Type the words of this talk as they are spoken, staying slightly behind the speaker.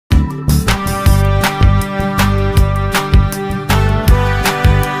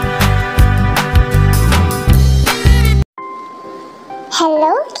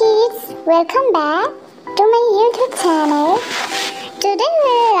Welcome back to my YouTube channel. Today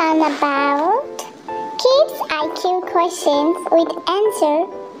we'll learn about Kids IQ Questions with Answer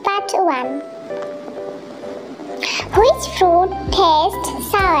Part 1. Which fruit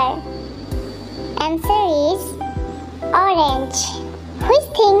tastes sour? Answer is orange. Which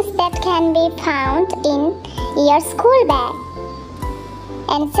things that can be found in your school bag?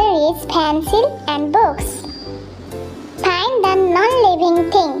 Answer is pencil and books. Find the non-living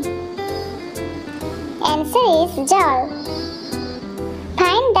thing. Answer is doll.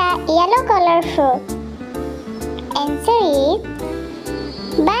 Find the yellow color fruit. Answer is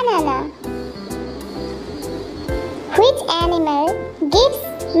banana. Which animal gives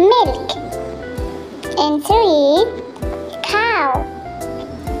milk? Answer is cow.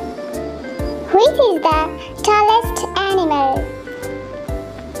 Which is the tallest animal?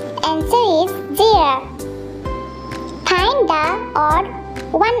 Answer is giraffe. Find the odd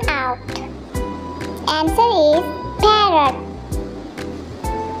one out. Answer is parrot.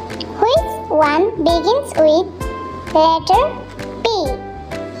 Which one begins with letter P?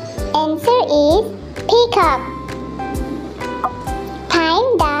 Answer is peacock. Find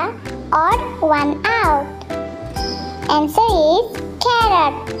the odd one out. Answer is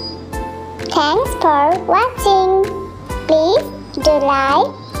carrot. Thanks for watching. Please do like,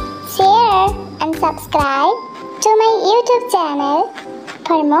 share and subscribe to my YouTube channel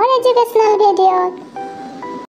for more educational videos.